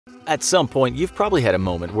At some point, you've probably had a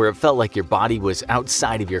moment where it felt like your body was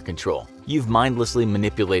outside of your control. You've mindlessly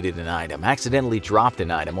manipulated an item, accidentally dropped an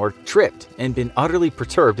item, or tripped, and been utterly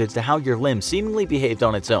perturbed as to how your limb seemingly behaved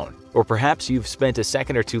on its own. Or perhaps you've spent a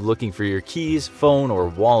second or two looking for your keys, phone, or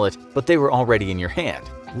wallet, but they were already in your hand.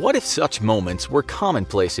 What if such moments were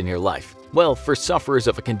commonplace in your life? Well, for sufferers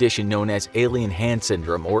of a condition known as alien hand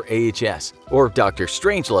syndrome or AHS, or Dr.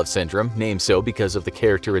 Strangelove syndrome, named so because of the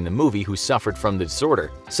character in the movie who suffered from the disorder,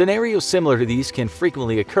 scenarios similar to these can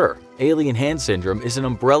frequently occur. Alien hand syndrome is an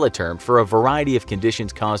umbrella term for a variety of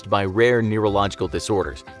conditions caused by rare neurological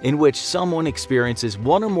disorders, in which someone experiences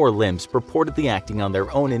one or more limbs purportedly acting on their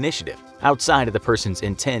own initiative, outside of the person's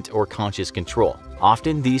intent or conscious control.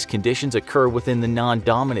 Often, these conditions occur within the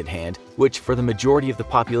non-dominant hand, which for the majority of the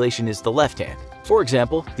population is the left hand. For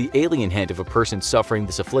example, the alien hand of a person suffering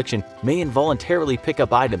this affliction may involuntarily pick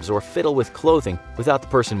up items or fiddle with clothing without the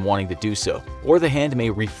person wanting to do so, or the hand may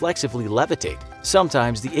reflexively levitate.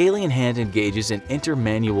 Sometimes the alien hand engages in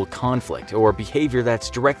intermanual conflict or behavior that's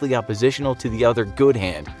directly oppositional to the other good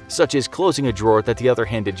hand, such as closing a drawer that the other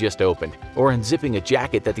hand had just opened, or unzipping a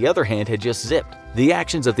jacket that the other hand had just zipped. The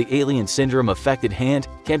actions of the alien syndrome affected hand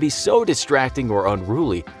can be so distracting or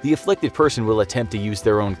unruly, the afflicted person will attempt to use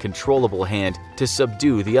their own controllable hand to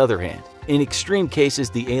subdue the other hand. In extreme cases,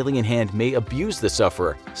 the alien hand may abuse the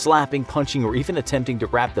sufferer, slapping, punching, or even attempting to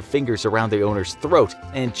wrap the fingers around the owner's throat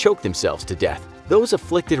and choke themselves to death. Those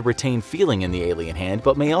afflicted retain feeling in the alien hand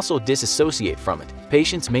but may also disassociate from it.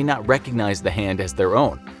 Patients may not recognize the hand as their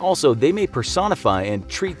own. Also, they may personify and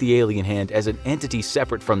treat the alien hand as an entity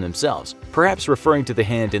separate from themselves, perhaps referring to the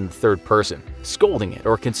hand in the third person, scolding it,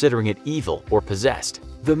 or considering it evil or possessed.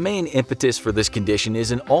 The main impetus for this condition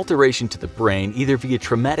is an alteration to the brain either via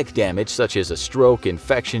traumatic damage such as a stroke,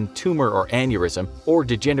 infection, tumor, or aneurysm, or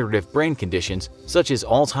degenerative brain conditions such as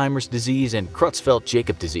Alzheimer's disease and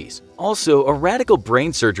Creutzfeldt-Jakob disease. Also, a radical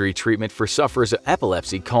brain surgery treatment for sufferers of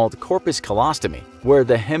epilepsy called corpus callosomy, where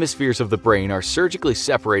the hemispheres of the brain are surgically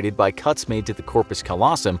separated by cuts made to the corpus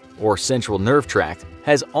callosum, or central nerve tract,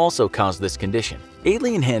 has also caused this condition.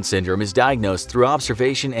 Alien hand syndrome is diagnosed through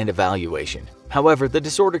observation and evaluation. However, the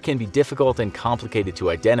disorder can be difficult and complicated to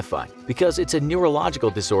identify because it's a neurological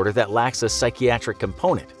disorder that lacks a psychiatric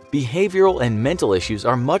component. Behavioral and mental issues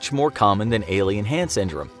are much more common than alien hand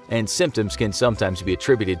syndrome, and symptoms can sometimes be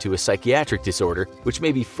attributed to a psychiatric disorder, which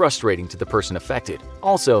may be frustrating to the person affected.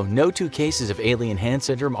 Also, no two cases of alien hand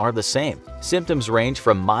syndrome are the same. Symptoms range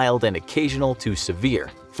from mild and occasional to severe.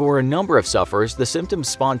 For a number of sufferers, the symptoms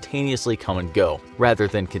spontaneously come and go, rather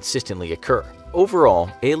than consistently occur. Overall,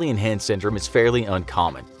 alien hand syndrome is fairly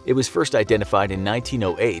uncommon. It was first identified in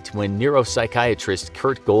 1908 when neuropsychiatrist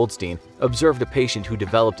Kurt Goldstein observed a patient who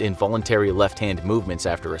developed involuntary left-hand movements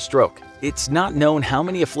after a stroke. It's not known how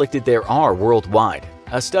many afflicted there are worldwide.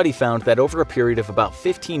 A study found that over a period of about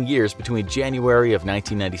 15 years between January of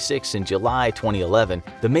 1996 and July 2011,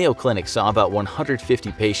 the Mayo Clinic saw about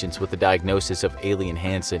 150 patients with the diagnosis of alien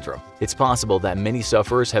hand syndrome. It's possible that many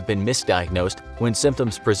sufferers have been misdiagnosed when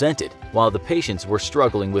symptoms presented, while the patients were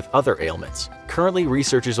struggling with other ailments. Currently,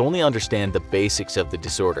 researchers only understand the basics of the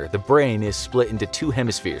disorder. The brain is split into two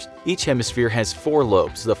hemispheres. Each hemisphere has 4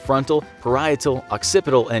 lobes, the frontal, parietal,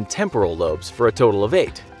 occipital, and temporal lobes, for a total of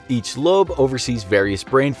 8. Each lobe oversees various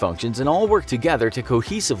brain functions and all work together to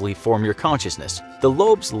cohesively form your consciousness. The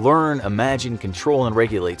lobes learn, imagine, control, and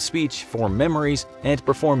regulate speech, form memories, and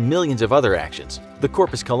perform millions of other actions. The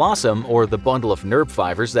corpus callosum, or the bundle of nerve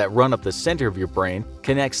fibers that run up the center of your brain,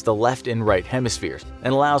 connects the left and right hemispheres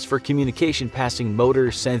and allows for communication passing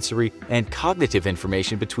motor, sensory, and cognitive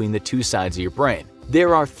information between the two sides of your brain.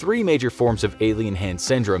 There are 3 major forms of alien hand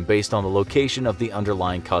syndrome based on the location of the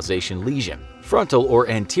underlying causation lesion: frontal or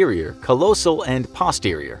anterior, callosal, and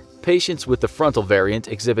posterior. Patients with the frontal variant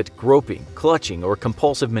exhibit groping, clutching, or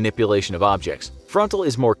compulsive manipulation of objects. Frontal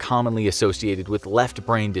is more commonly associated with left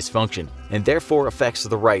brain dysfunction and therefore affects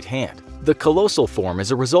the right hand. The callosal form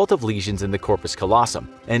is a result of lesions in the corpus callosum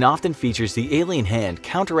and often features the alien hand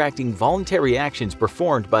counteracting voluntary actions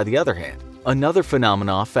performed by the other hand. Another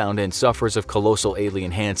phenomenon found in sufferers of callosal alien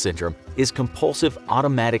hand syndrome is compulsive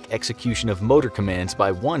automatic execution of motor commands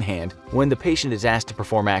by one hand when the patient is asked to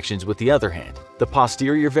perform actions with the other hand. The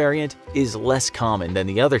posterior variant is less common than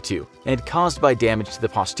the other two and caused by damage to the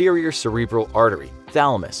posterior cerebral artery,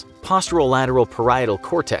 thalamus, posterolateral parietal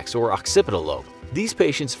cortex, or occipital lobe. These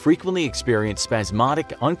patients frequently experience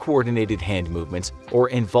spasmodic, uncoordinated hand movements or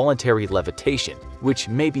involuntary levitation, which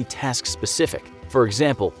may be task-specific. For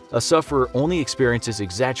example, a sufferer only experiences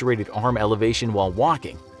exaggerated arm elevation while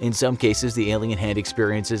walking. In some cases, the alien hand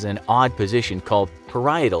experiences an odd position called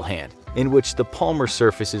parietal hand, in which the palmar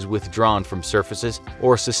surface is withdrawn from surfaces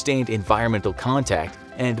or sustained environmental contact,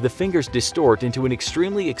 and the fingers distort into an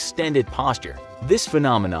extremely extended posture. This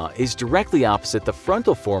phenomena is directly opposite the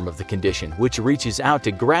frontal form of the condition, which reaches out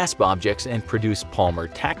to grasp objects and produce palmar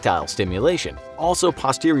tactile stimulation. Also,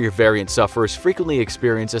 posterior variant sufferers frequently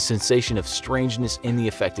experience a sensation of strangeness in the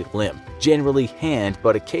affected limb, generally hand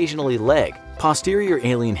but occasionally leg. Posterior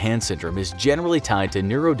alien hand syndrome is generally tied to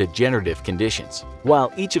neurodegenerative conditions.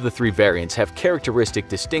 While each of the three variants have characteristic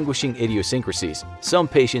distinguishing idiosyncrasies, some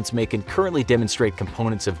patients may concurrently demonstrate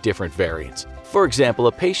components of different variants. For example,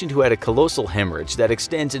 a patient who had a callosal hemorrhage that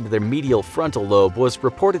extends into their medial frontal lobe was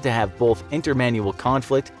reported to have both intermanual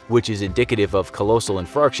conflict, which is indicative of callosal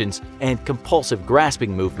infarctions, and compulsive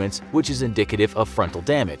grasping movements, which is indicative of frontal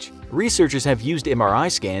damage. Researchers have used MRI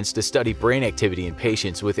scans to study brain activity in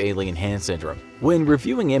patients with alien hand syndrome. When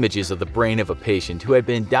reviewing images of the brain of a patient who had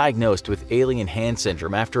been diagnosed with alien hand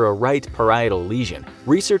syndrome after a right parietal lesion,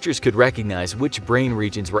 researchers could recognize which brain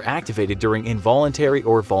regions were activated during involuntary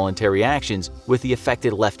or voluntary actions with the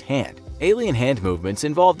affected left hand. Alien hand movements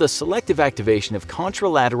involve the selective activation of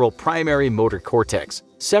contralateral primary motor cortex,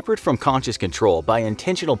 separate from conscious control by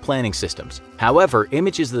intentional planning systems. However,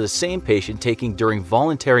 images of the same patient taken during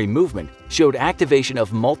voluntary movement showed activation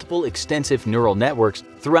of multiple extensive neural networks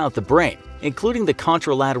throughout the brain, including the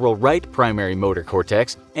contralateral right primary motor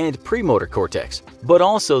cortex and premotor cortex, but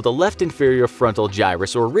also the left inferior frontal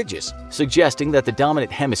gyrus or ridges, suggesting that the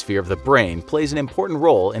dominant hemisphere of the brain plays an important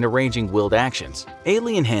role in arranging willed actions.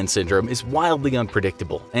 Alien hand syndrome is wildly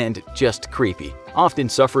unpredictable and just creepy. Often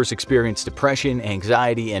sufferers experience depression,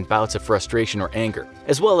 anxiety, and bouts of frustration or anger,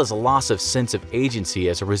 as well as a loss of sense of agency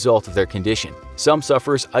as a result of their condition. Some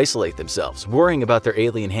sufferers isolate themselves, worrying about their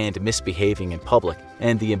alien hand misbehaving in public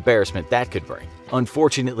and the embarrassment that could bring.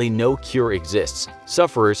 Unfortunately, no cure exists.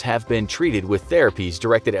 Sufferers have been treated with therapies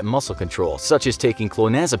directed at muscle control, such as taking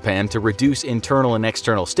clonazepam to reduce internal and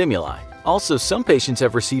external stimuli. Also, some patients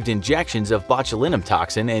have received injections of botulinum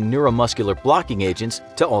toxin and neuromuscular blocking agents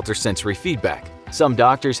to alter sensory feedback. Some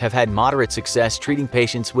doctors have had moderate success treating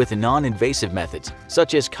patients with non-invasive methods,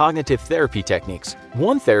 such as cognitive therapy techniques.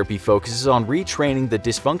 One therapy focuses on retraining the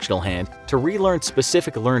dysfunctional hand to relearn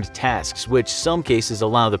specific learned tasks, which some cases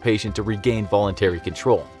allow the patient to regain voluntary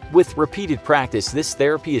control. With repeated practice, this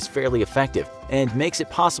therapy is fairly effective and makes it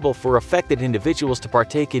possible for affected individuals to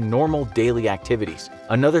partake in normal daily activities.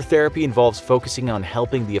 Another therapy involves focusing on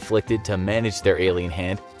helping the afflicted to manage their alien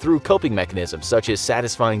hand through coping mechanisms such as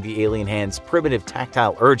satisfying the alien hand's primitive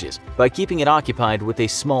tactile urges by keeping it occupied with a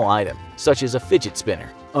small item, such as a fidget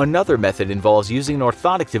spinner. Another method involves using an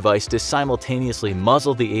orthotic device to simultaneously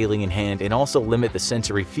muzzle the alien hand and also limit the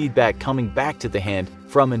sensory feedback coming back to the hand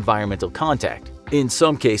from environmental contact. In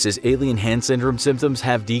some cases, alien hand syndrome symptoms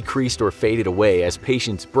have decreased or faded away as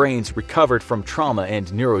patients' brains recovered from trauma and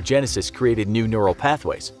neurogenesis created new neural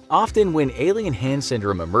pathways. Often, when alien hand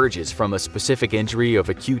syndrome emerges from a specific injury of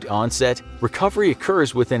acute onset, recovery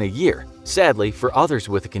occurs within a year. Sadly, for others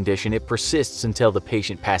with the condition, it persists until the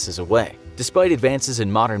patient passes away. Despite advances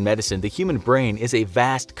in modern medicine, the human brain is a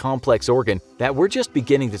vast, complex organ that we're just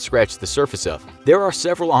beginning to scratch the surface of. There are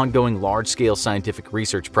several ongoing large-scale scientific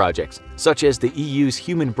research projects, such as the EU's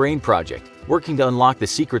Human Brain Project, working to unlock the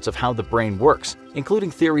secrets of how the brain works, including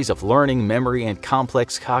theories of learning, memory, and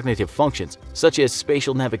complex cognitive functions, such as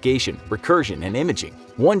spatial navigation, recursion, and imaging.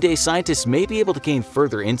 One day, scientists may be able to gain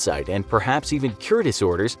further insight and perhaps even cure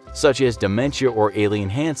disorders such as dementia or alien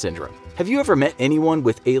hand syndrome. Have you ever met anyone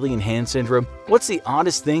with alien hand syndrome? What's the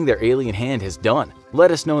oddest thing their alien hand has done?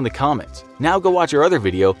 Let us know in the comments. Now go watch our other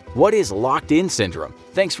video, What is Locked-In Syndrome?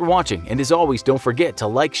 Thanks for watching, and as always, don't forget to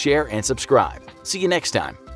like, share, and subscribe. See you next time.